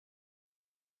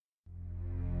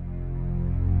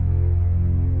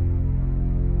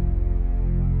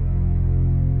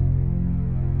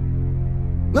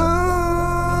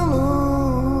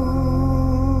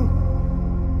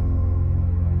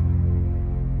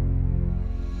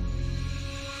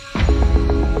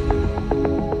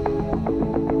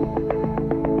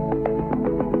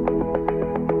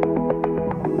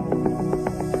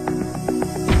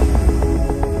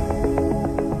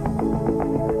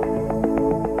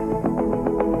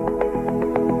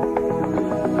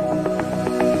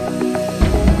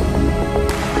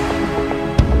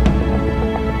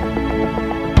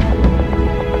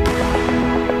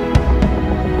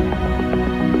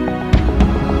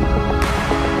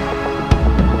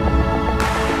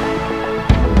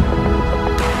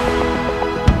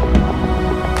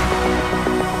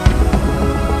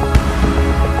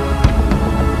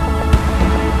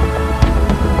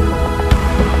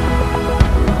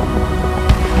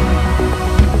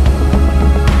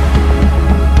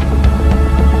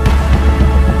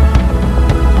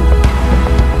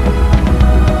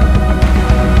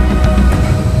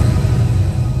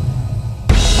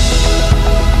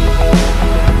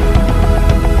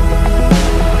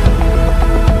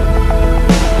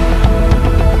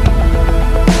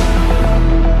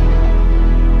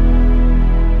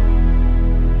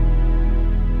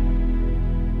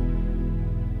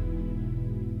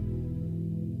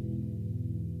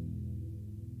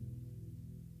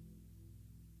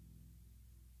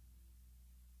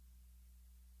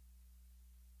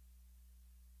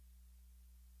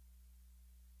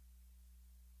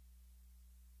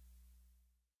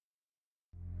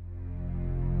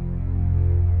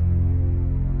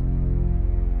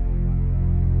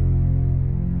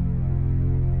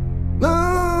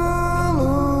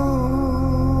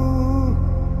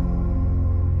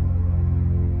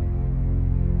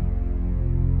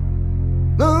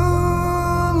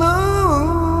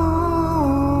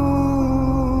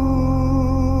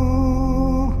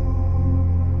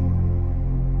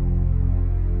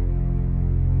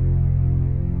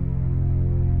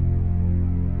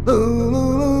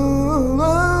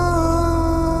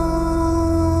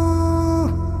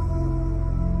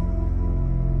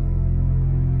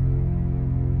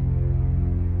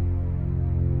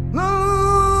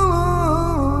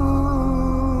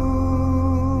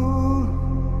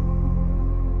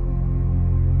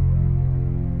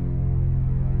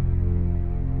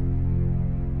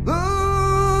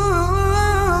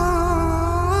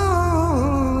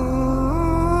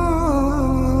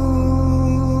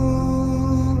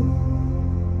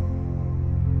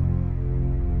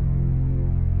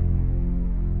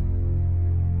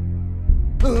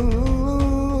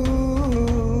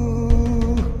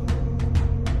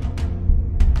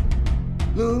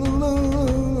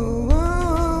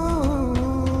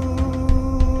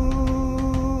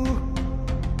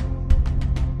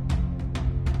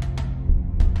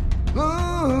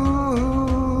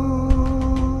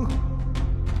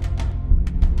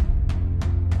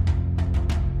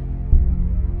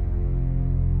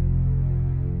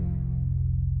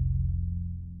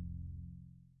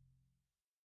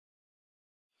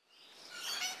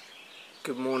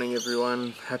Good morning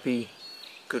everyone, happy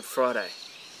Good Friday.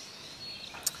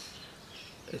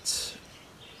 I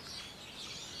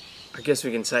guess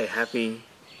we can say happy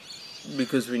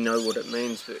because we know what it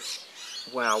means, but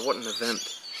wow, what an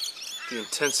event. The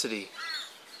intensity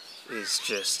is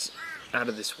just out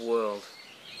of this world.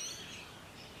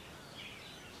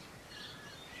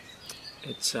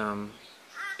 It's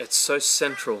so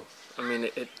central. I mean,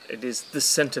 it is the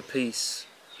centerpiece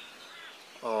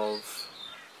of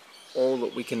all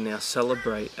that we can now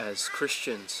celebrate as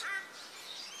Christians,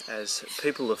 as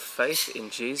people of faith in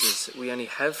Jesus. We only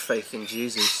have faith in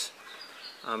Jesus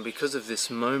because of this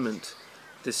moment,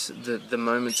 the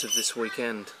moments of this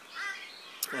weekend,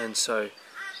 and so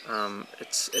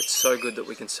it's so good that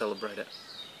we can celebrate it.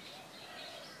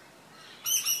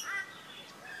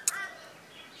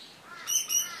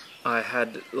 I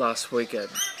had last week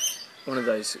one of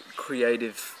those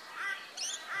creative,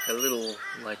 a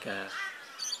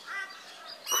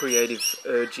creative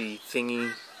urgy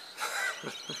thingy.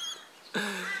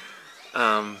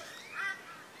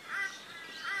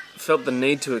 Felt the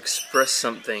need to express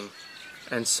something,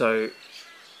 and so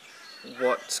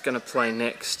what's going to play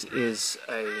next is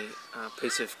a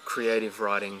piece of creative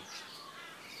writing.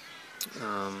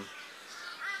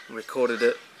 Recorded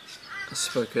it,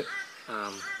 spoke it,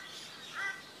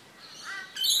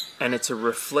 and it's a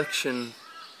reflection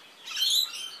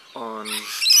on,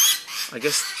 I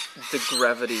guess, the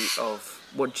gravity of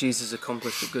what Jesus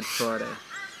accomplished at Good Friday.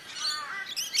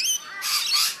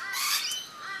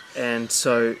 And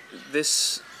so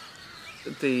the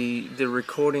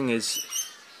recording it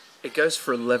goes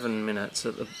for 11 minutes,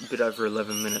 a bit over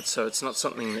 11 minutes, so it's not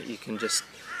something that you can just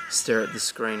stare at the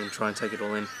screen and try and take it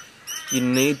all in. You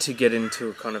need to get into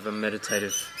a kind of a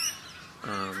meditative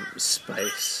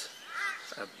space,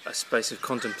 a space of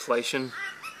contemplation.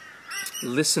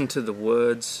 Listen to the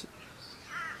words.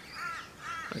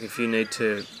 Like if you need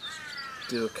to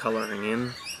do a colouring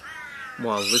in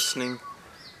while listening,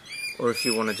 or if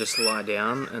you want to just lie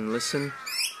down and listen.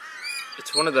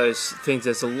 It's one of those things,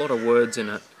 there's a lot of words in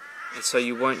it, and so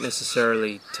you won't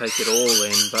necessarily take it all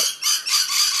in, but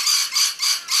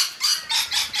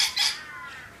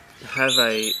have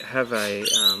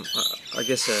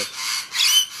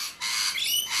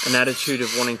an attitude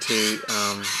of wanting to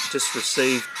just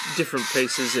receive different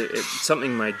pieces.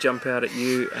 Something may jump out at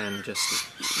you, and just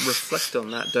reflect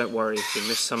on that. Don't worry if you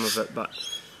miss some of it, but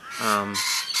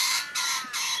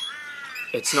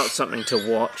it's not something to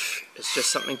watch, it's just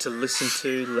something to listen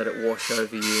to, let it wash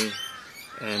over you.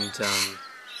 And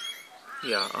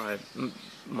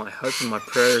my hope and my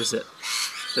prayer is that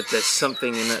there's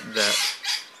something in it that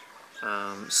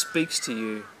speaks to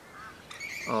you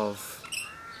of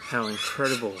how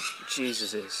incredible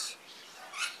Jesus is,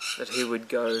 that he would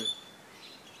go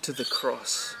to the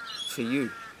cross for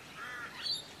you,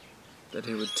 that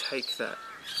he would take that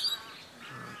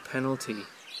penalty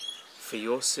for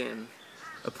your sin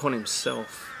upon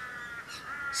himself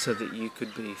so that you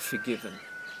could be forgiven.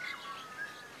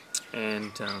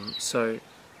 And so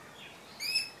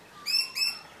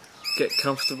get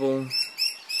comfortable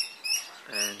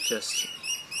and just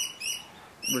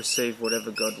receive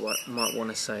whatever God might want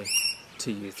to say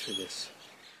to you through this.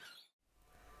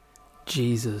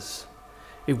 Jesus.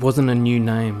 It wasn't a new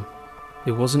name.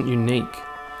 It wasn't unique.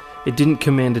 It didn't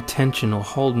command attention or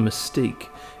hold mystique.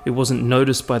 It wasn't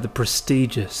noticed by the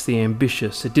prestigious, the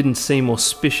ambitious. It didn't seem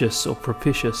auspicious or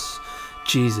propitious.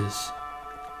 Jesus.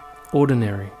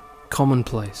 Ordinary,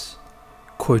 commonplace,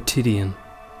 quotidian.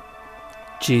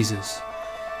 Jesus.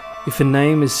 If a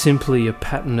name is simply a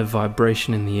pattern of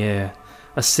vibration in the air,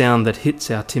 a sound that hits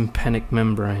our tympanic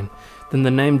membrane, then the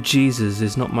name Jesus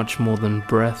is not much more than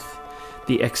breath,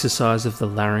 the exercise of the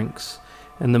larynx,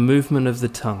 and the movement of the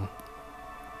tongue.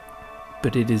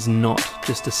 But it is not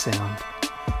just a sound.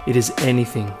 It is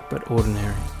anything but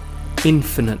ordinary,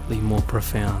 infinitely more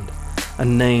profound, a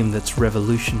name that's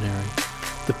revolutionary.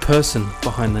 The person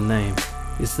behind the name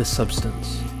is the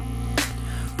substance.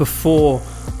 Before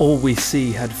all we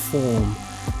see had form,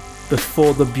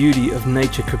 before the beauty of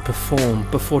nature could perform,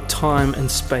 before time and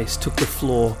space took the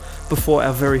floor, before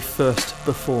our very first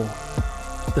before,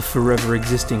 the forever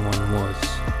existing one was.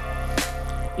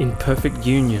 In perfect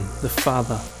union, the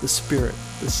Father, the Spirit,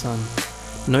 the Son.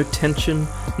 No tension,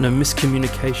 no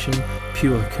miscommunication,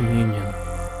 pure communion.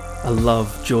 A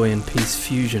love, joy and peace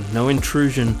fusion, no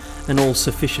intrusion, an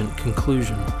all-sufficient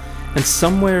conclusion. And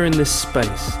somewhere in this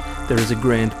space there is a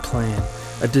grand plan,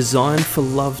 a design for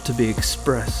love to be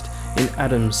expressed in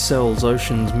atoms, cells,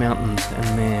 oceans, mountains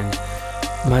and man.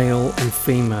 Male and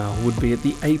female would be at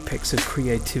the apex of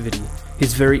creativity,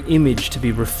 his very image to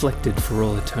be reflected for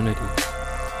all eternity.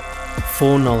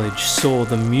 Foreknowledge saw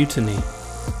the mutiny,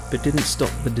 but didn't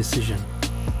stop the decision.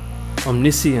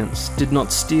 Omniscience did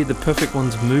not steer the Perfect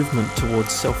One's movement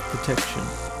towards self-protection.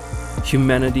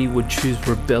 Humanity would choose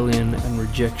rebellion and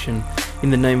rejection in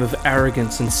the name of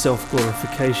arrogance and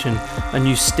self-glorification, a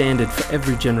new standard for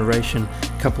every generation,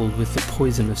 coupled with the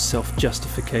poison of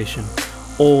self-justification.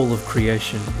 All of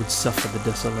creation would suffer the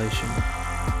desolation.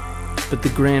 But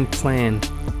the grand plan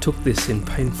took this in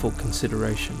painful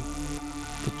consideration.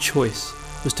 The choice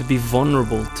was to be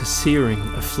vulnerable to searing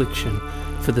affliction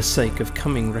for the sake of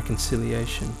coming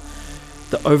reconciliation.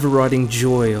 The overriding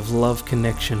joy of love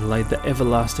connection laid the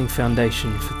everlasting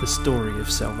foundation for the story of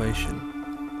salvation.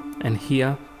 And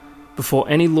here, before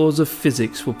any laws of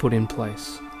physics were put in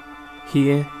place,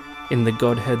 here, in the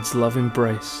Godhead's love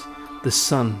embrace, the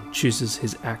Son chooses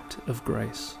his act of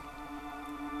grace.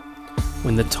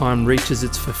 When the time reaches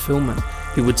its fulfillment,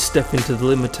 he would step into the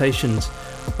limitations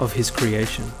of his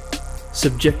creation,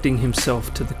 subjecting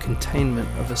himself to the containment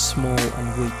of a small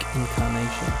and weak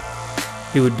incarnation.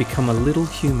 He would become a little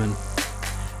human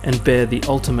and bear the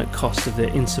ultimate cost of their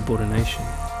insubordination.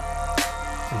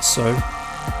 And so,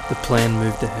 the plan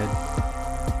moved ahead.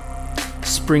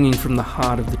 Springing from the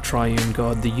heart of the triune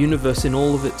God, the universe in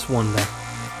all of its wonder,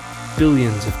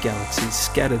 billions of galaxies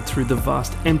scattered through the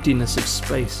vast emptiness of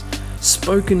space,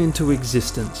 spoken into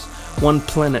existence, one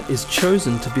planet is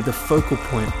chosen to be the focal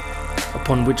point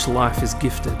upon which life is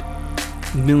gifted.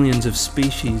 Millions of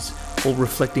species, all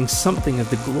reflecting something of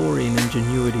the glory and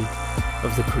ingenuity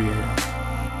of the Creator.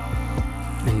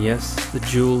 And yes, the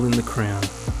jewel in the crown,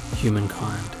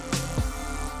 humankind.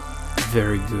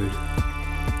 Very good.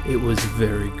 It was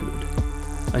very good.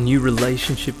 A new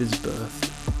relationship is birthed,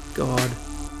 God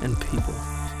and people.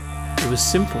 It was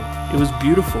simple, it was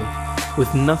beautiful,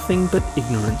 with nothing but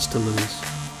ignorance to lose.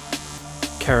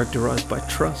 Characterized by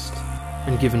trust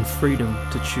and given freedom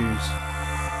to choose.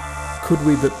 Could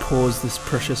we but pause this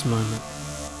precious moment?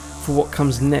 For what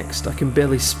comes next I can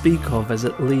barely speak of, as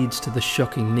it leads to the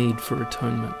shocking need for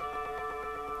atonement.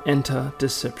 Enter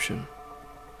deception.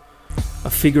 A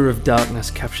figure of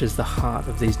darkness captures the heart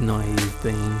of these naive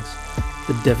beings.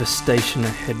 The devastation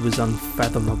ahead was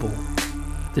unfathomable.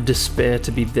 The despair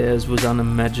to be theirs was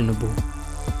unimaginable.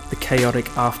 The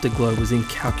chaotic afterglow was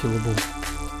incalculable.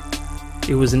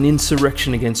 It was an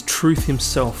insurrection against truth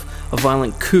himself, a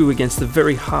violent coup against the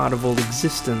very heart of all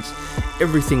existence.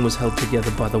 Everything was held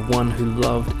together by the one who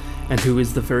loved and who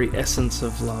is the very essence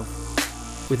of love.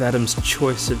 With Adam's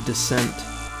choice of descent,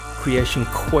 creation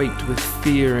quaked with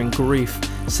fear and grief,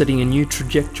 setting a new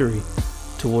trajectory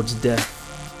towards death.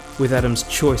 With Adam's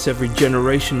choice, every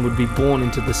generation would be born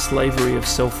into the slavery of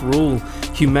self-rule.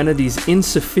 Humanity's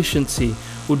insufficiency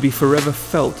would be forever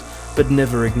felt but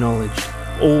never acknowledged,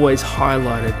 always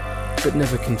highlighted but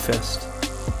never confessed.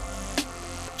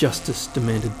 Justice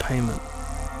demanded payment.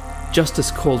 Justice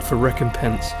called for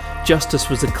recompense. Justice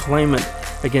was a claimant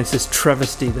against this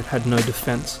travesty that had no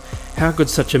defense. How could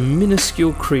such a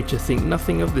minuscule creature think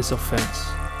nothing of this offense?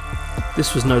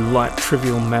 This was no light,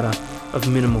 trivial matter of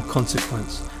minimal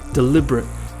consequence. Deliberate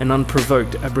and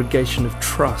unprovoked abrogation of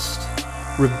trust.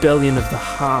 Rebellion of the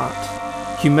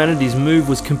heart. Humanity's move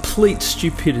was complete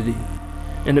stupidity,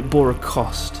 and it bore a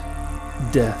cost.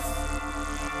 Death.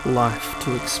 Life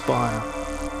to expire.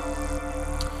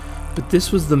 But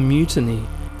this was the mutiny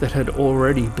that had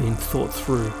already been thought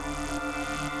through.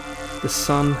 The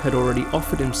Son had already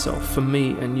offered himself for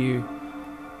me and you.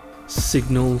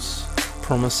 Signals,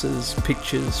 promises,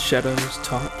 pictures, shadows,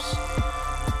 types.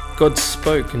 God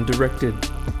spoke and directed,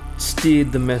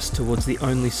 steered the mess towards the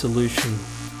only solution,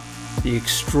 the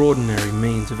extraordinary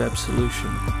means of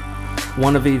absolution.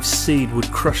 One of Eve's seed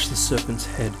would crush the serpent's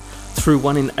head. Through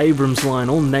one in Abram's line,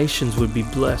 all nations would be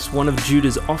blessed. One of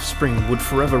Judah's offspring would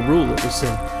forever rule, it was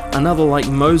said. Another like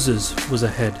Moses was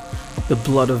ahead. The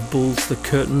blood of bulls, the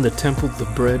curtain, the temple, the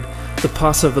bread, the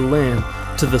Passover lamb,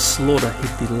 to the slaughter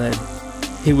he'd be led.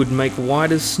 He would make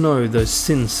white as snow those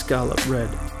sins scarlet red.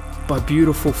 By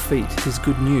beautiful feet his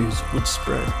good news would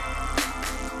spread.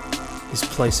 His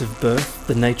place of birth,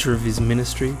 the nature of his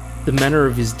ministry, the manner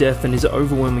of his death and his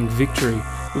overwhelming victory,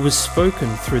 it was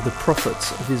spoken through the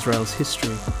prophets of Israel's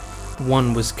history.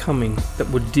 One was coming that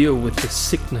would deal with this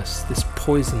sickness, this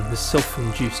poison, this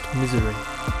self-induced misery.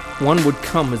 One would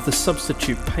come as the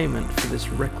substitute payment for this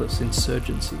reckless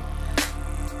insurgency.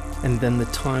 And then the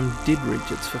time did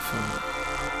reach its fulfillment,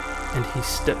 and he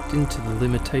stepped into the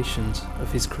limitations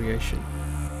of his creation,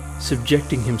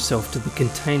 subjecting himself to the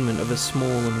containment of a small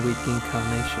and weak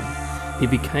incarnation. He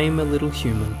became a little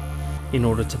human in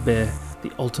order to bear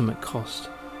the ultimate cost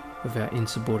of our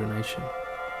insubordination,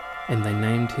 and they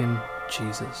named him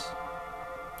Jesus.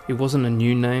 It wasn't a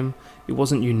new name, it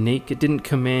wasn't unique, it didn't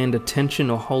command attention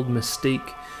or hold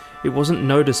mystique. It wasn't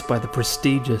noticed by the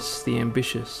prestigious, the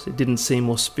ambitious. It didn't seem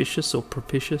auspicious or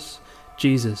propitious.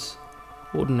 Jesus,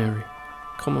 ordinary,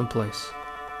 commonplace,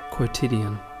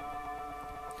 quotidian.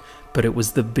 But it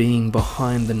was the being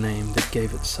behind the name that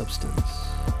gave it substance.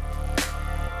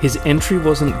 His entry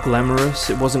wasn't glamorous,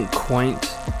 it wasn't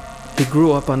quaint. He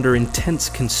grew up under intense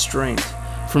constraint,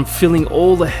 from filling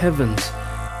all the heavens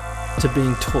to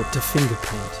being taught to finger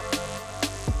paint.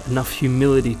 Enough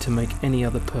humility to make any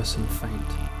other person faint.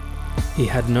 He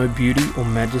had no beauty or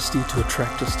majesty to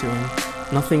attract us to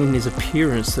him, nothing in his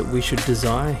appearance that we should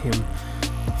desire him.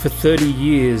 For 30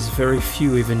 years, very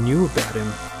few even knew about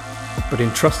him, but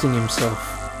entrusting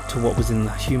himself to what was in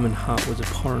the human heart was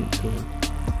abhorrent to him.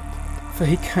 For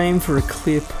he came for a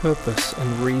clear purpose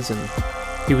and reason.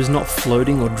 He was not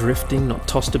floating or drifting, not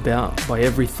tossed about by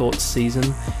every thought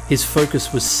season. His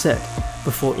focus was set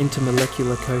before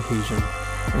intermolecular cohesion,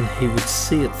 and he would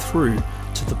see it through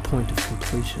to the point of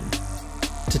completion.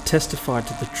 To testify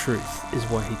to the truth is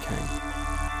why he came.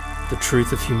 The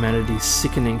truth of humanity's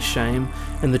sickening shame,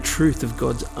 and the truth of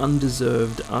God's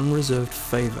undeserved, unreserved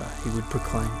favour he would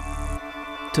proclaim.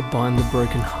 To bind the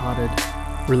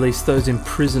broken-hearted, release those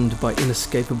imprisoned by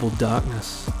inescapable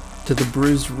darkness. To the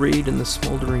bruised reed and the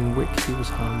smouldering wick he was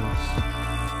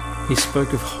harmless. He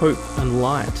spoke of hope and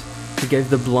light. He gave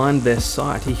the blind their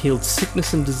sight. He healed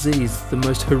sickness and disease. The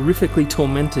most horrifically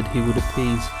tormented he would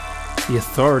appease. The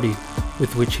authority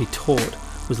with which he taught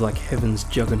was like heaven's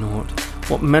juggernaut.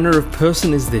 What manner of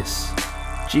person is this?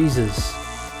 Jesus,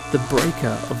 the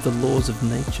breaker of the laws of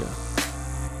nature.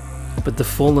 But the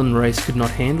fallen race could not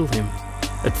handle him.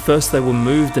 At first they were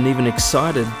moved and even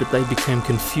excited, but they became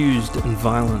confused and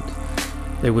violent.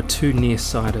 They were too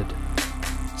nearsighted.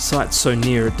 Sight so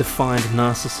near it defined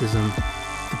narcissism.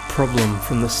 The problem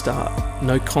from the start,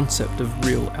 no concept of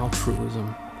real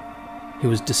altruism. He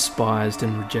was despised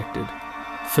and rejected,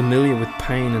 familiar with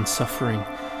pain and suffering.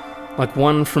 Like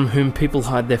one from whom people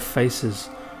hide their faces,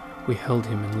 we held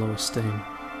him in low esteem.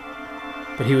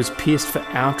 But he was pierced for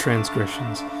our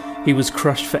transgressions. He was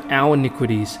crushed for our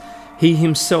iniquities. He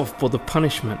himself bore the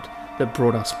punishment that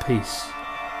brought us peace.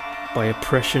 By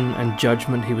oppression and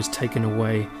judgment he was taken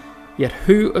away. Yet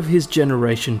who of his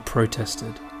generation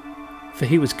protested? For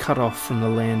he was cut off from the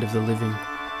land of the living.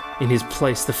 In his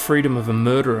place the freedom of a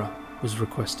murderer was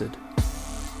requested.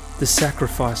 The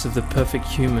sacrifice of the perfect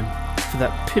human for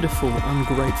that pitiful,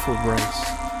 ungrateful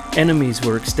race. Enemies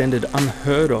were extended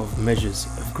unheard of measures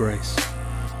of grace.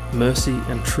 Mercy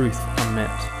and truth are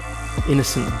met.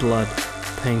 Innocent blood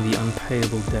paying the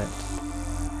unpayable debt.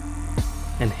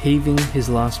 And heaving his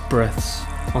last breaths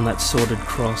on that sordid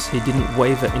cross, he didn't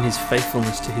waver in his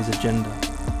faithfulness to his agenda.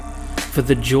 For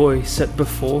the joy set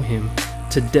before him,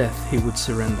 to death he would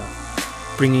surrender.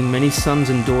 Bringing many sons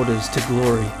and daughters to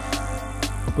glory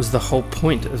was the whole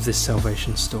point of this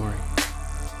salvation story.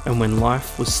 And when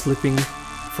life was slipping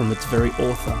from its very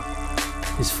author,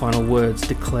 his final words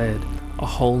declared a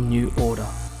whole new order.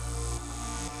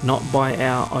 Not by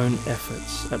our own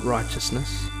efforts at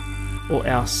righteousness, or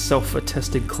our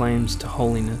self-attested claims to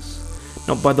holiness,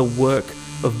 not by the work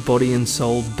of body and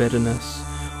soul betterness,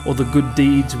 or the good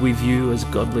deeds we view as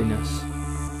godliness.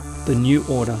 The new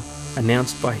order,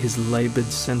 announced by his laboured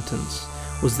sentence,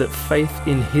 was that faith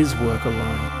in his work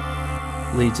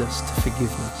alone leads us to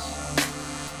forgiveness.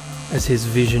 As his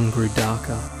vision grew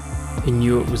darker, he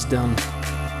knew it was done,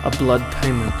 a blood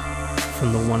payment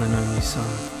from the one and only Son.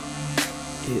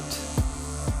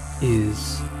 It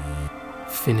is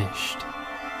finished.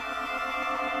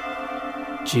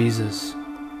 Jesus.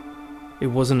 It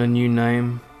wasn't a new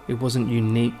name, it wasn't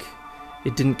unique,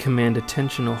 it didn't command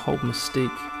attention or hold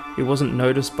mystique, it wasn't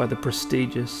noticed by the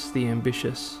prestigious, the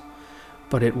ambitious,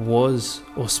 but it was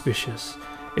auspicious,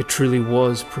 it truly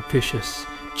was propitious.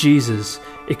 Jesus,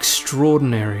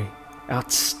 extraordinary,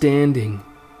 outstanding,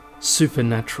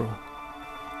 supernatural.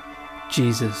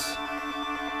 Jesus,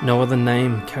 no other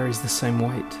name carries the same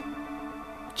weight.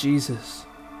 Jesus,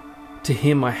 to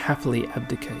him I happily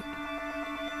abdicate.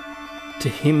 To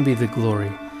him be the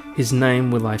glory, his name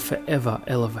will I forever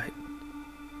elevate.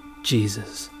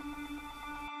 Jesus.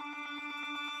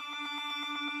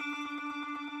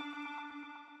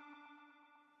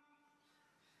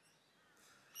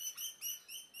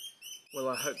 Well,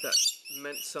 I hope that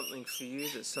meant something for you,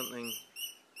 that something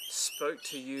spoke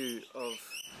to you of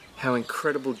how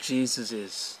incredible Jesus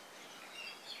is,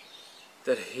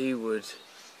 that he would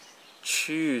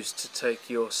choose to take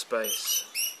your space,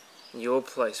 your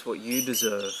place, what you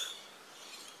deserve,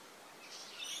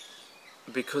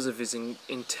 because of his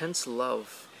intense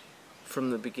love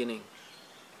from the beginning,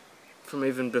 from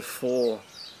even before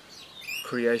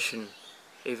creation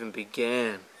even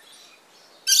began.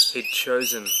 He'd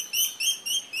chosen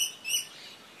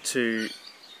to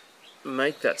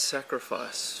make that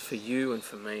sacrifice for you and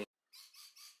for me.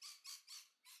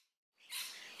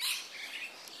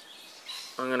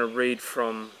 I'm going to read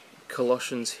from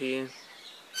Colossians here.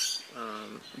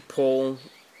 Paul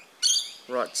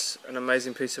writes an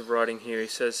amazing piece of writing here. He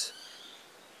says,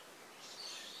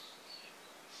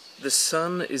 "The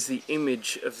Son is the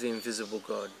image of the invisible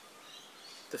God,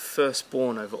 the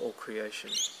firstborn over all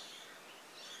creation.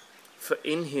 For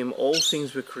in him all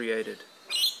things were created,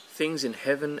 things in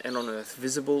heaven and on earth,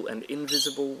 visible and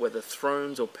invisible, whether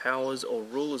thrones or powers or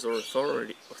rulers or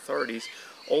authorities,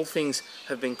 all things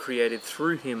have been created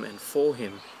through him and for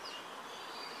him.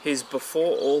 He is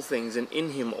before all things, and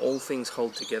in him all things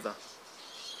hold together.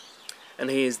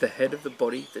 And he is the head of the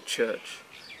body, the church.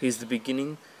 He is the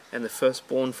beginning and the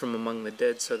firstborn from among the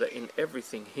dead, so that in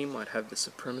everything he might have the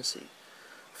supremacy.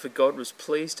 For God was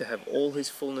pleased to have all his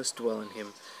fullness dwell in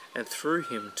him, and through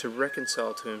him to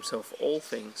reconcile to himself all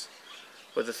things,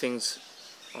 whether things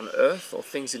on earth or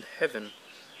things in heaven,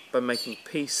 by making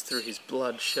peace through his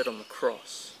blood shed on the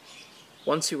cross.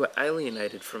 Once you were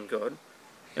alienated from God,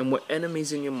 and were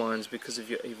enemies in your minds because of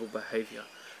your evil behavior,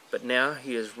 but now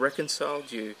he has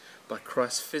reconciled you by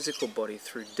Christ's physical body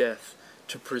through death,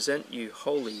 to present you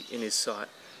holy in his sight,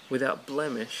 without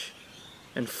blemish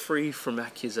and free from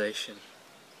accusation,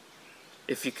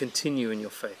 if you continue in your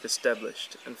faith,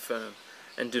 established and firm,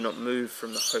 and do not move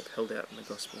from the hope held out in the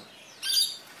gospel."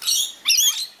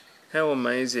 How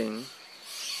amazing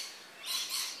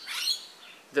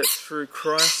that through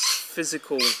Christ's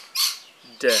physical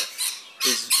death,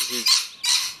 his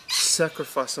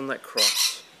sacrifice on that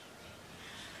cross,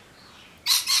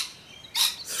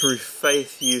 through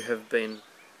faith you have been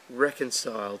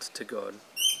reconciled to God.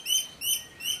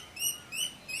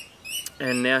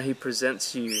 And now he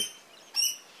presents you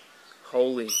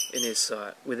holy in his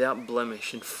sight, without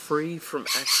blemish and free from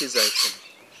accusation.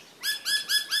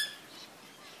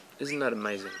 Isn't that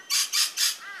amazing?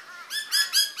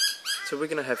 So we're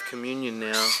going to have communion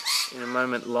now. In a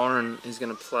moment, Lauren is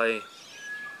going to play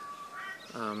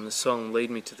the song "Lead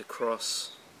Me to the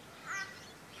Cross."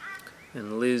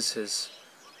 And Liz has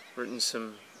written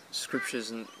some scriptures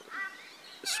and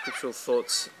scriptural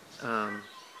thoughts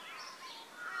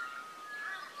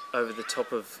over the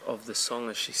top of the song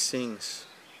as she sings.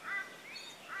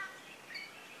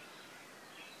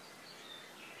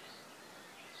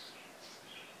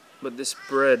 But this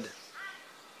bread,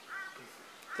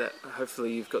 that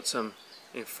hopefully you've got some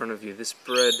in front of you, this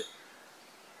bread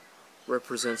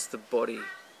represents the body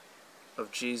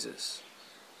of Jesus,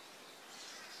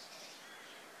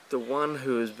 the one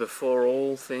who is before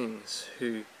all things,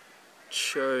 who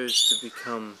chose to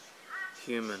become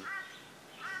human.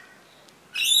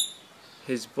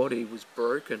 His body was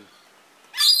broken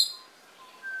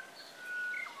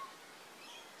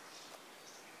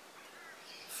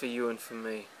for you and for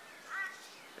me,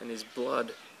 and his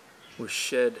blood was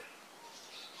shed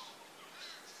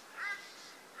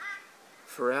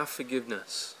for our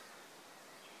forgiveness.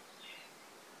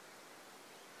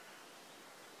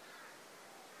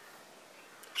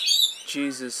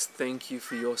 Jesus, thank you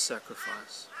for your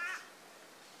sacrifice.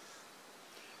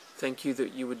 Thank you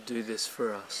that you would do this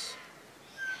for us,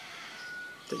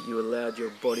 that you allowed your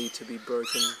body to be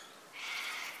broken,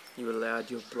 you allowed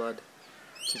your blood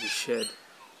to be shed,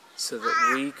 so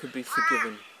that we could be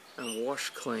forgiven and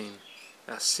washed clean,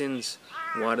 our sins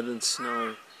whiter than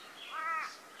snow.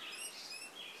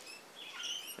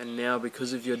 And now,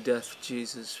 because of your death,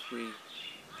 Jesus, we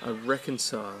are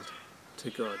reconciled to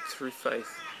God through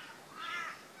faith,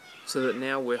 so that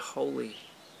now we're holy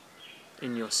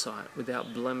in your sight,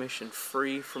 without blemish and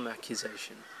free from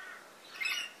accusation.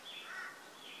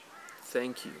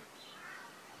 Thank you.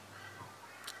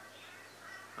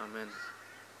 Amen.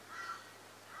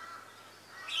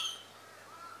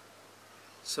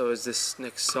 So as this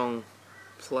next song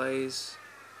plays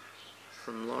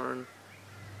from Lauren,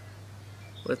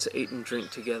 let's eat and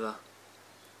drink together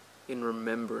in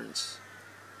remembrance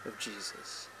of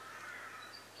Jesus.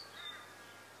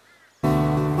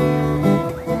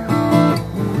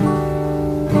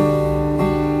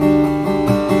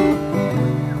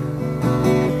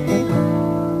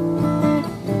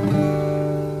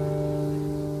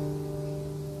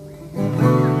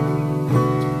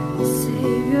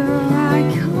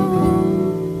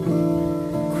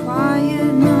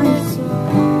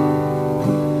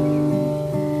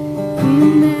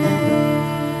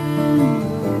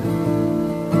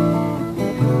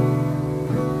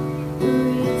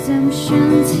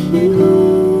 Redemption's here,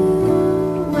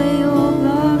 where your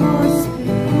blood was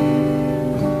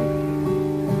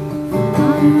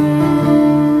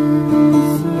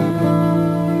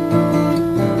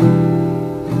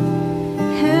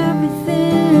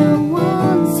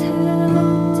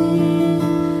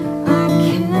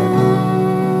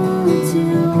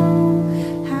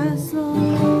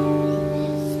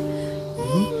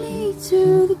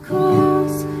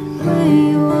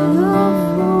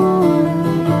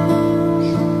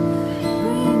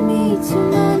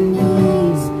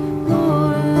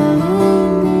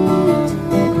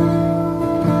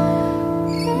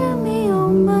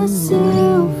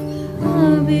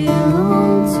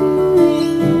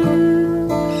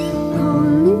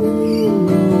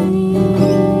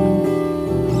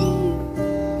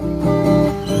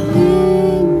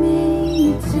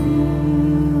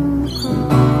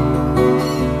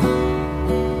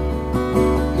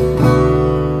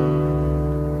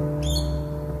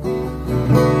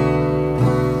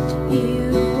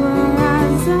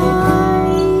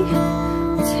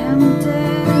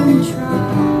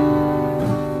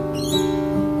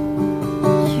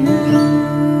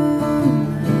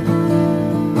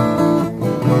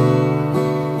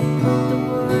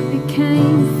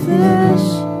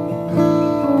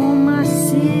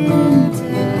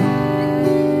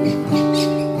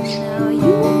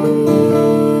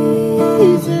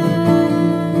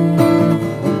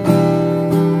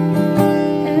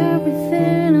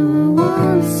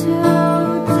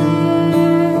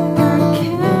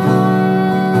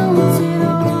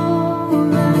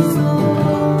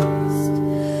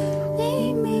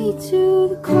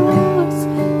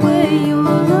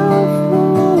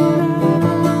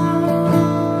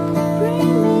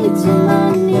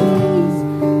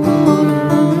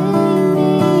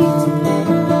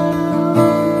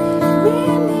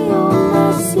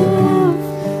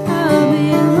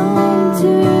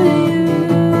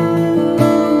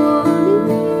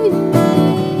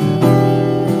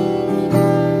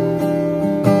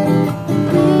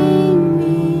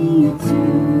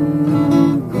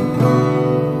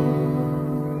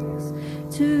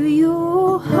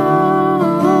your heart,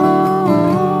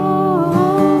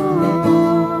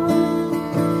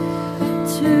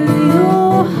 to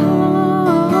your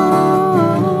heart.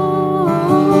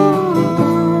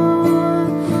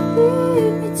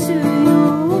 Lead me to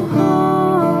your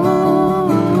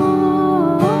heart.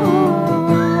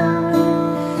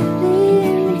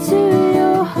 Lead me to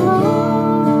your heart.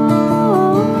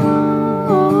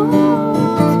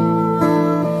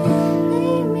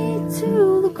 Lead me to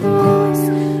the cross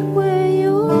where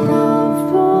your love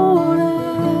poured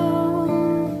out.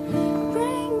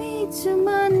 Bring me to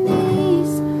my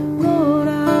knees, Lord,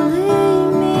 I lay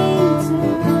me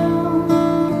down.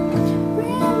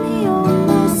 Bring me on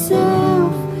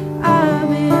myself, I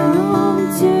belong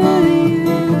to you.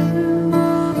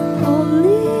 Oh,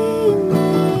 lead me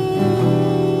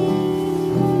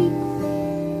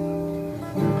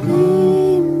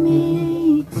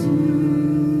to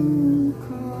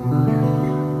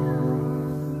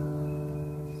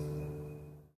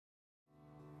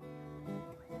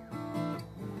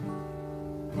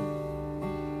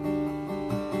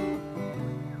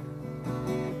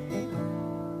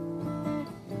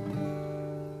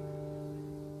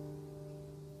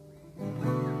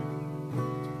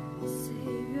the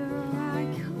Savior, I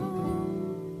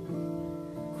come,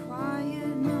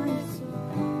 quiet my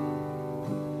soul.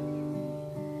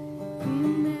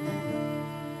 Remember,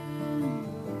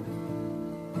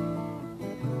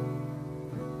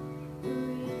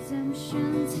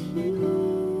 redemption's here.